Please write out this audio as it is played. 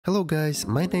Hello guys,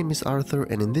 my name is Arthur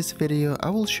and in this video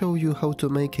I will show you how to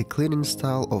make a clean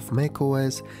install of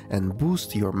macOS and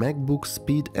boost your MacBook's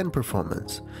speed and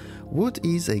performance. What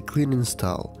is a clean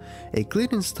install? A clean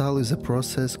install is a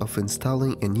process of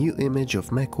installing a new image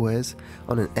of macOS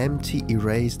on an empty,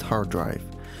 erased hard drive.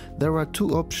 There are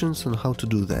two options on how to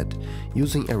do that,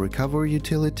 using a recovery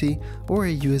utility or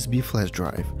a USB flash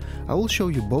drive. I will show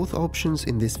you both options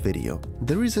in this video.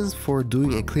 The reasons for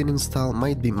doing a clean install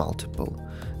might be multiple.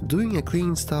 Doing a clean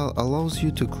install allows you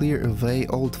to clear away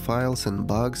old files and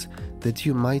bugs that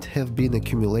you might have been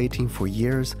accumulating for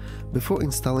years before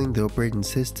installing the operating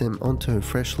system onto a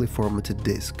freshly formatted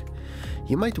disk.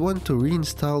 You might want to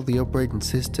reinstall the operating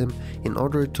system in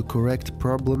order to correct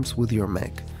problems with your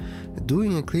Mac.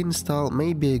 Doing a clean install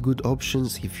may be a good option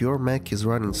if your Mac is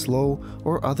running slow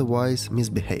or otherwise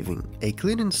misbehaving. A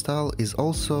clean install is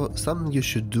also something you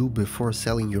should do before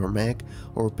selling your Mac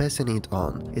or passing it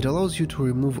on. It allows you to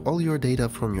remove all your data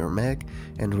from your Mac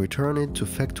and return it to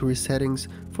factory settings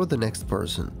for the next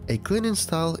person. A clean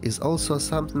install is also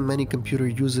something many computer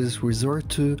users resort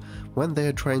to when they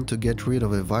are trying to get rid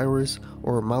of a virus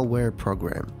or malware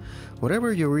program.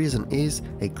 Whatever your reason is,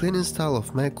 a clean install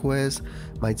of macOS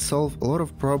might solve a lot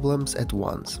of problems at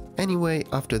once. Anyway,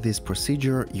 after this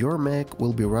procedure, your Mac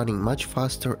will be running much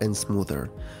faster and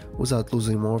smoother. Without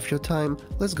losing more of your time,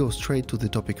 let's go straight to the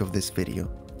topic of this video.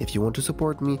 If you want to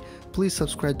support me, please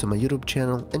subscribe to my YouTube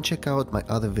channel and check out my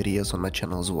other videos on my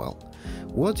channel as well.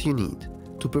 What you need?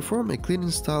 To perform a clean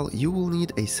install, you will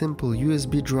need a simple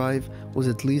USB drive with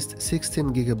at least 16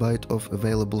 GB of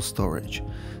available storage.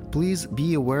 Please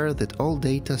be aware that all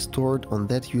data stored on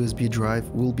that USB drive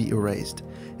will be erased,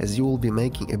 as you will be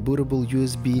making a bootable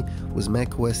USB with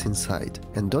macOS inside.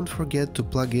 And don't forget to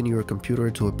plug in your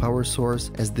computer to a power source,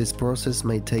 as this process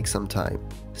may take some time.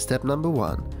 Step number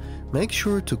 1. Make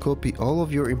sure to copy all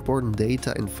of your important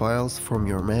data and files from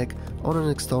your Mac on an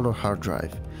external hard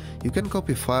drive. You can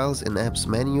copy files and apps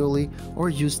manually or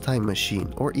use Time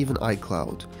Machine or even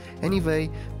iCloud. Anyway,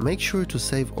 make sure to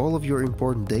save all of your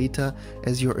important data,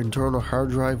 as your internal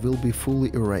hard drive will be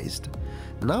fully erased.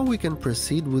 Now we can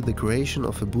proceed with the creation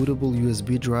of a bootable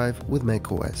USB drive with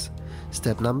macOS.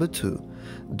 Step number 2.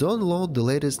 Download the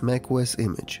latest macOS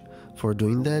image. For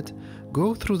doing that,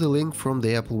 go through the link from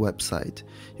the Apple website.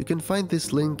 You can find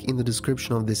this link in the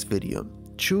description of this video.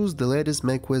 Choose the latest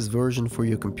macOS version for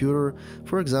your computer.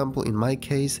 For example, in my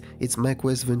case, it's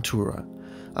macOS Ventura.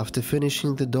 After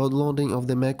finishing the downloading of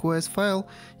the macOS file,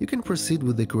 you can proceed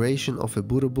with the creation of a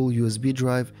bootable USB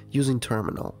drive using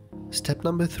Terminal. Step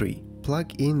number 3.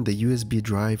 Plug in the USB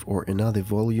drive or another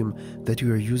volume that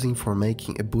you are using for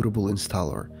making a bootable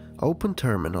installer. Open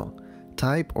Terminal.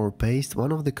 Type or paste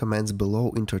one of the commands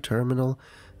below into Terminal,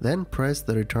 then press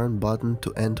the return button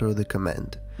to enter the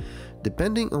command.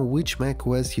 Depending on which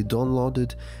macOS you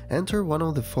downloaded, enter one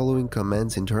of the following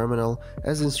commands in Terminal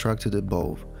as instructed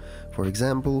above. For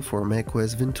example, for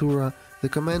macOS Ventura, the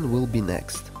command will be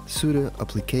next: sudo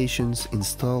applications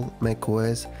install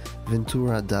macOS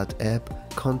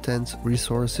Ventura.app contents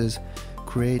resources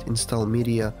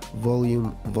createinstallmedia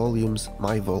volumes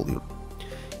MyVolume.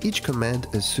 Each command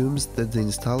assumes that the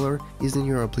installer is in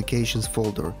your applications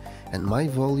folder, and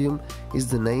MyVolume is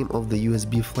the name of the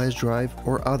USB flash drive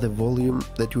or other volume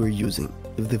that you are using.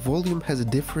 If the volume has a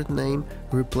different name,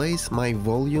 replace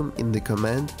MyVolume in the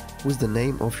command with the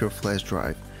name of your flash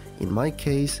drive. In my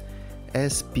case,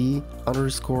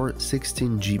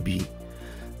 SP_16GB.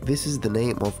 This is the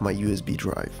name of my USB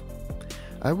drive.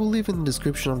 I will leave in the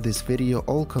description of this video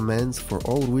all commands for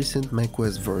all recent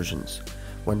macOS versions.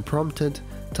 When prompted,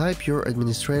 type your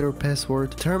administrator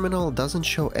password. Terminal doesn't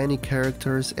show any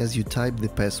characters as you type the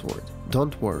password.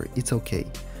 Don't worry, it's okay.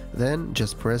 Then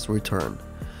just press return.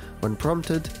 When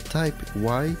prompted, type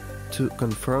Y to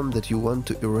confirm that you want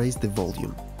to erase the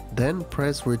volume. Then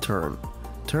press return.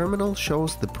 Terminal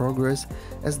shows the progress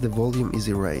as the volume is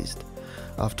erased.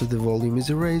 After the volume is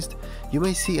erased, you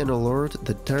may see an alert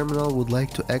that Terminal would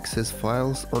like to access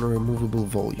files on a removable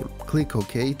volume. Click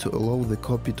OK to allow the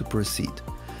copy to proceed.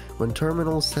 When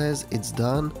Terminal says it's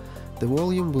done, the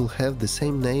volume will have the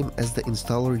same name as the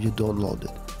installer you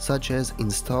downloaded, such as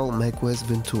install macOS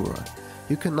Ventura.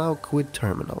 You can now quit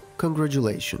Terminal.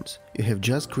 Congratulations, you have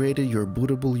just created your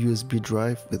bootable USB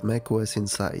drive with macOS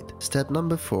inside. Step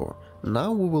number 4.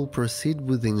 Now we will proceed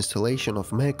with the installation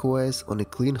of macOS on a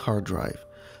clean hard drive.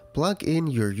 Plug in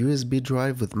your USB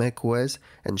drive with macOS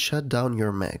and shut down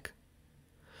your Mac.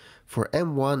 For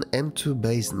M1, M2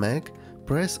 based Mac,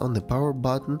 press on the power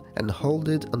button and hold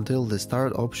it until the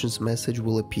Start Options message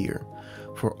will appear.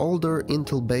 For older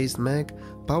Intel-based Mac,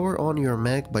 power on your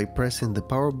Mac by pressing the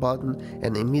power button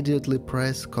and immediately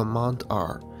press Command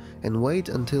R. and wait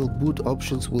until boot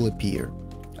options will appear.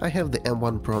 I have the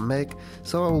M1 Pro Mac,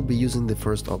 so I will be using the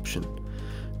first option.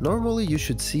 Normally you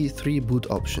should see 3 boot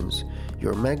options: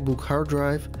 your MacBook hard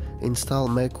drive, install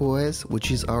macOS, which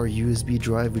is our USB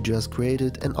drive we just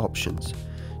created, and options.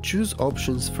 Choose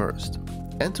options first.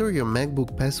 Enter your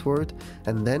MacBook password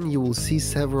and then you will see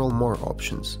several more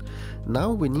options.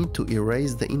 Now we need to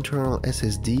erase the internal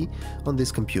SSD on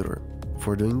this computer.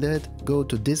 For doing that, go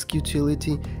to Disk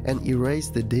Utility and erase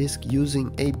the disk using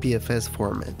APFS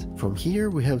format. From here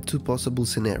we have 2 possible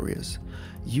scenarios: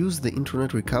 use the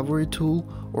Internet Recovery tool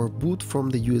or boot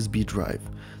from the USB drive.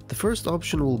 The first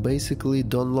option will basically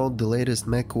download the latest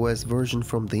macOS version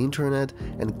from the internet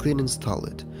and clean install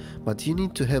it, but you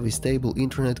need to have a stable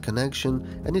internet connection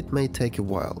and it may take a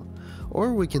while.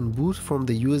 Or we can boot from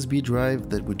the USB drive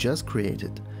that we just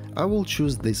created. I will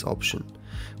choose this option.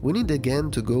 We need again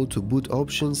to go to boot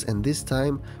options, and this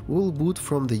time we will boot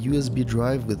from the USB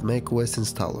drive with macOS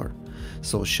installer.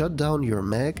 So shut down your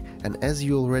Mac, and as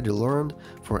you already learned,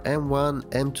 for M1,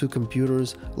 M2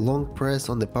 computers, long press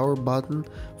on the power button.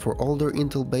 For older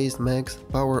Intel based Macs,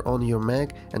 power on your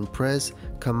Mac and press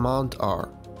Command R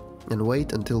and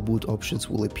wait until boot options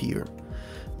will appear.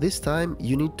 This time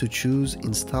you need to choose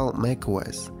Install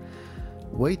macOS.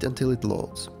 Wait until it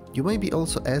loads. You may be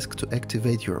also asked to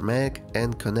activate your Mac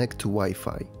and connect to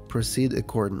Wi-Fi. Proceed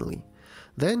accordingly.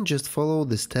 Then just follow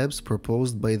the steps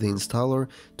proposed by the installer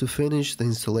to finish the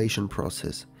installation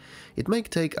process. It may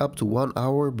take up to 1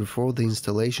 hour before the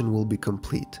installation will be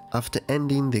complete. After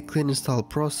ending the clean install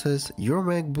process, your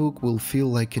MacBook will feel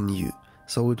like a new,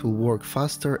 so it will work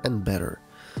faster and better.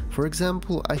 For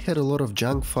example, I had a lot of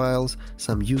junk files,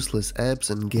 some useless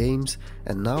apps and games,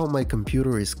 and now my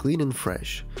computer is clean and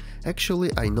fresh.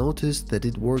 Actually, I noticed that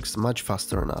it works much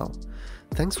faster now.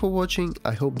 Thanks for watching,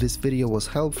 I hope this video was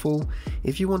helpful.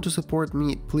 If you want to support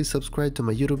me, please subscribe to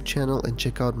my YouTube channel and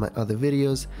check out my other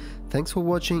videos. Thanks for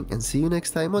watching and see you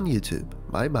next time on YouTube.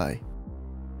 Bye bye.